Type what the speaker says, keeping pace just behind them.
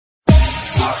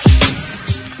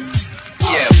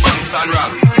Yeah, bounce and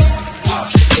rock.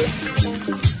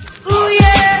 Ooh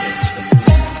yeah.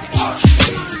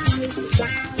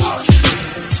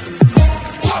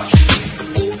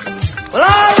 Well,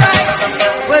 alright,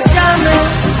 we're jamming.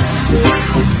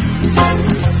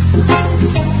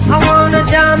 I wanna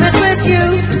jam it with you.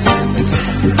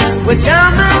 We're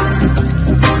jamming,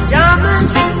 jamming,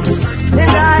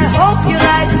 and I hope you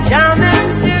like jamming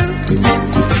too.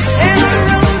 In the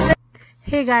room.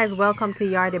 Hey guys, welcome to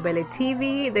Yardie Belly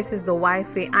TV. This is the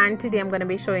wifey, and today I'm going to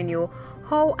be showing you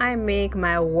how I make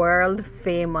my world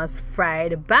famous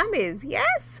fried bammies.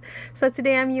 Yes, so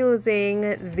today I'm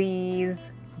using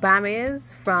these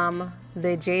bammies from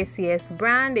the JCS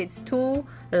brand. It's 2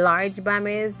 large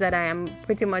bammies that I am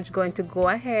pretty much going to go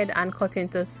ahead and cut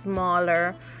into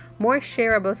smaller, more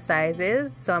shareable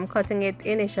sizes. So I'm cutting it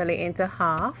initially into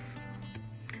half,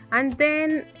 and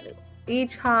then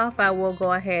each half I will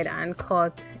go ahead and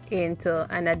cut into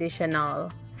an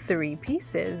additional 3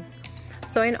 pieces.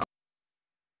 So in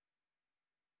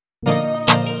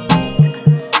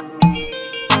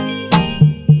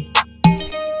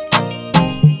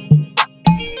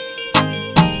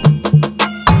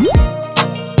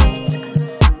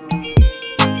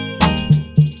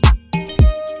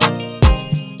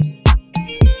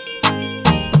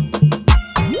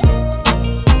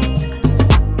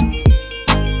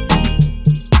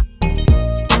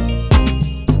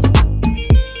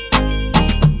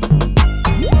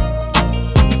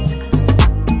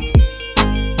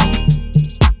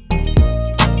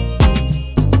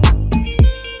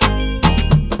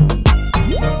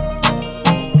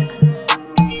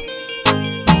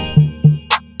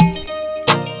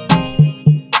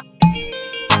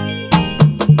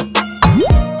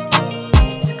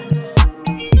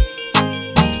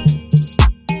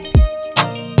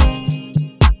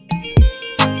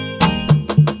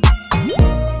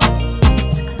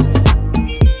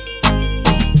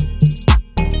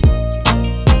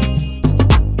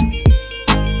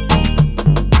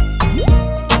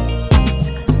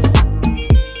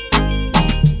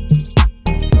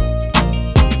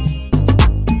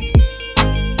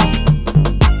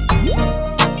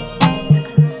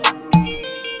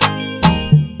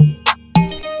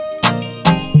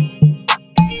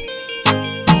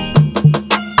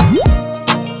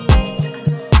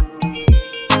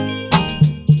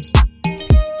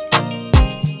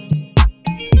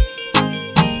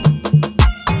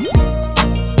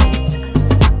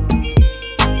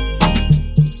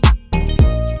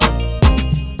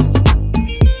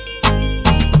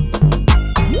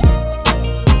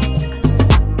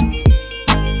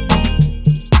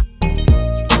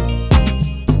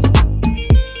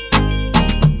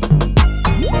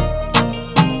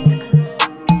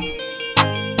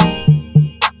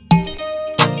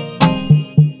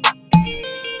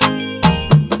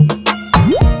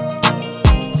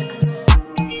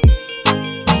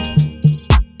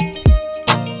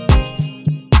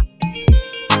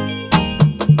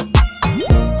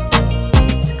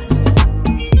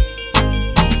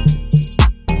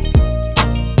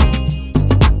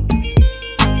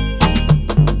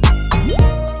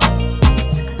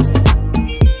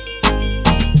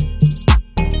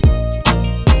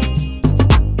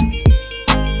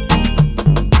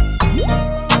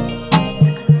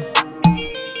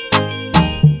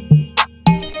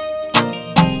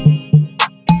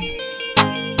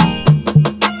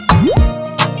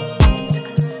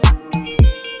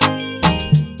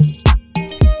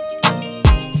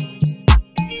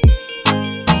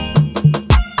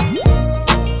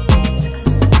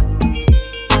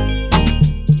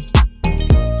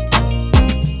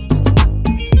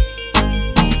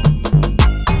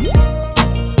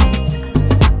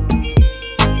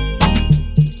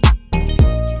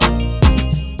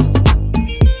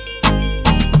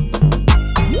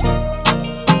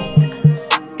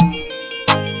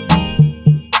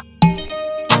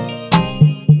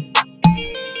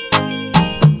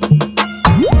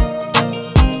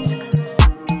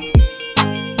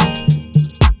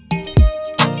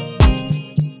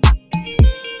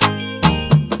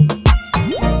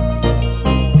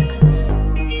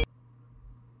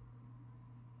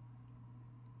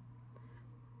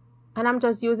and I'm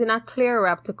just using a clear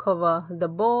wrap to cover the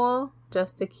bowl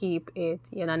just to keep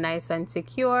it, you know, nice and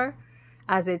secure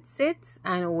as it sits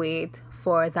and wait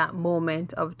for that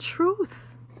moment of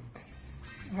truth.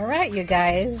 All right, you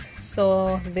guys,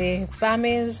 so the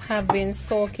bammies have been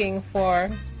soaking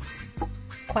for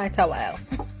quite a while.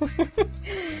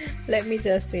 Let me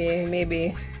just say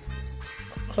maybe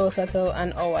closer to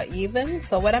an hour even.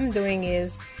 So what I'm doing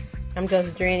is I'm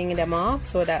just draining them off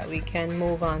so that we can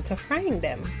move on to frying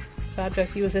them. So I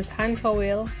just use this hand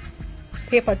towel,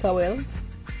 paper towel,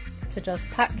 to just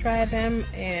pat dry them,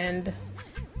 and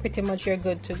pretty much you're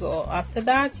good to go. After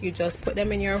that, you just put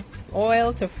them in your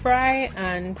oil to fry,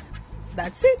 and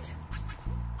that's it.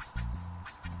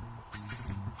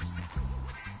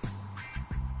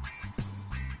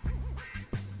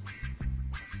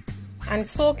 And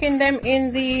soaking them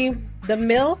in the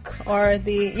milk, or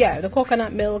the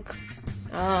coconut milk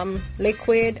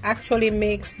liquid actually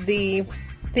makes the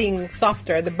thing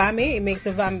softer. The bammy, it makes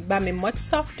the bammy much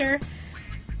softer.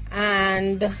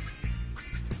 And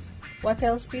what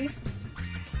else, P?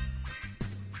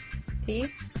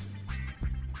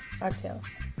 What else?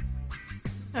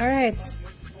 All right.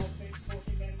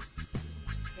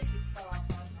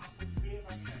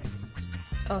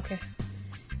 Okay.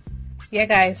 Yeah,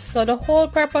 guys, so the whole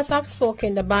purpose of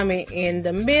soaking the bammy in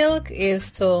the milk is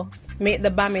to make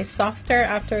the bammy softer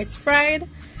after it's fried,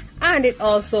 and it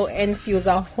also infuses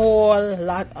a whole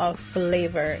lot of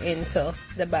flavor into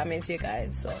the bammies, you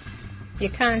guys. So you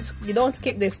don't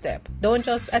skip this step. Don't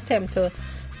just attempt to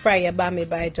fry your bammy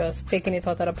by just taking it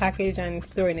out of the package and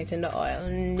throwing it in the oil.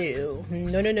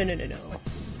 No.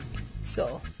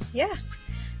 So yeah,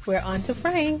 we're on to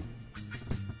frying.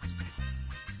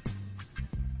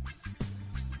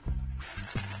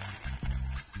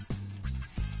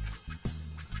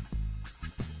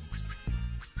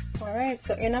 Alright,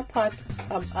 so in a pot,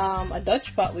 a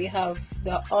Dutch pot, we have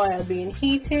the oil being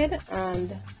heated,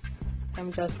 and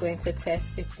I'm just going to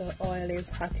test if the oil is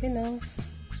hot enough.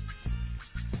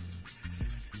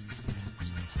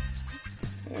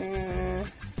 I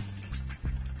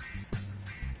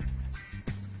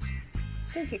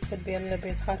think it could be a little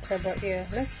bit hotter, but yeah,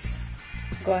 let's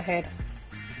go ahead.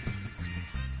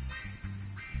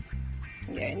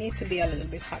 Yeah, it needs to be a little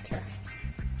bit hotter.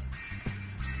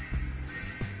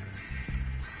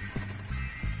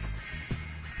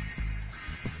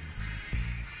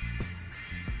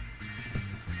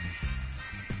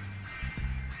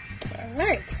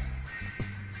 Alright.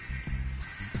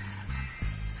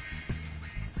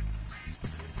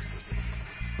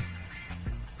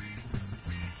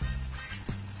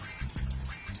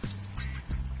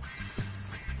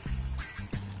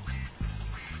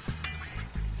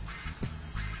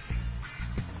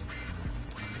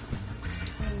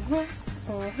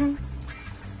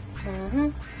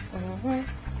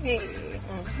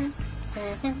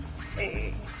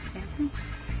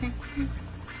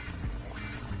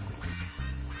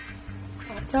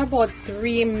 After about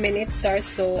 3 minutes or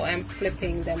so, I'm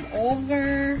flipping them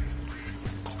over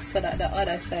so that the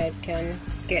other side can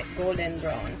get golden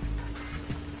brown.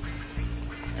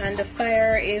 And the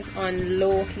fire is on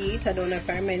low heat. I don't know if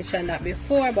I mentioned that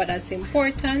before, but that's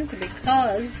important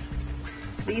because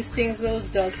these things will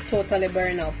just totally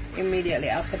burn up immediately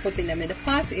after putting them in the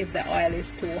pot if the oil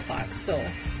is too hot. So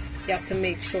you have to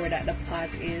make sure that the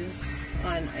pot is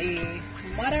on a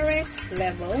moderate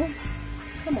level.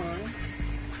 Come on.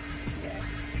 Yeah.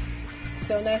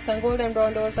 So nice and golden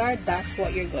brown those are. That's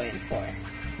what you're going for.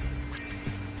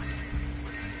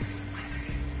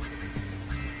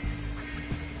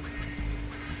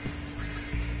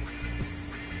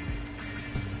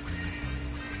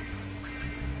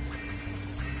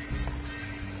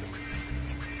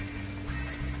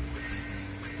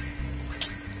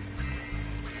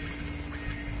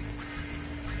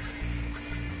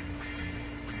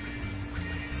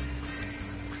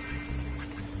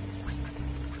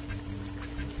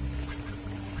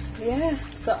 Yeah,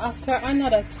 so after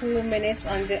another 2 minutes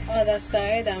on the other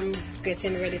side, I'm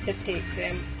getting ready to take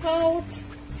them out,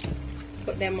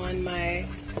 put them on my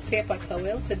paper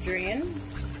towel to drain.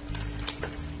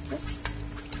 Oops.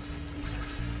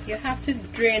 You have to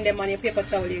drain them on your paper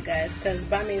towel, you guys, because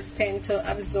bammies tend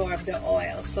to absorb the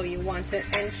oil, so you want to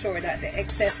ensure that the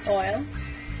excess oil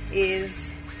is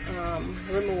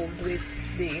removed with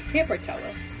the paper towel.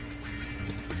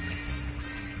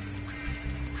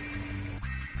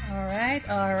 Alright.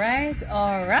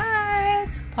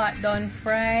 Pot done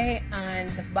fry, and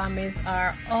the bammies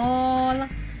are all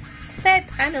set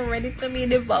and ready to be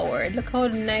devoured. Look how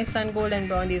nice and golden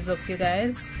brown these look, you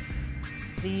guys.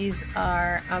 These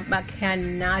are, I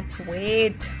cannot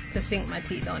wait to sink my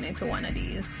teeth down into one of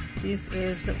these. This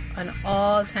is an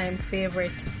all-time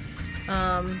favorite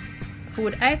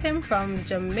food item from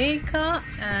Jamaica,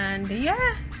 and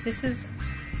yeah, this is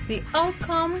the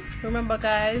outcome. Remember,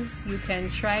 guys, you can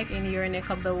try it in your neck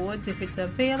of the woods if it's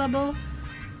available.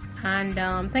 And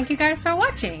thank you guys for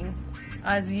watching.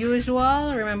 As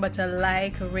usual, remember to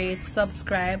like, rate,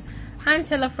 subscribe, and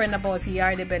tell a friend about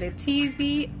Yardie Belly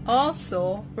TV.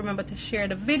 Also, remember to share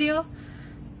the video.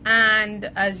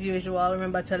 And as usual,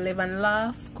 remember to live and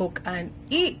laugh, cook and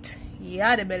eat.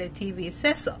 Yardie Belly TV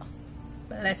says so.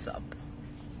 Bless up.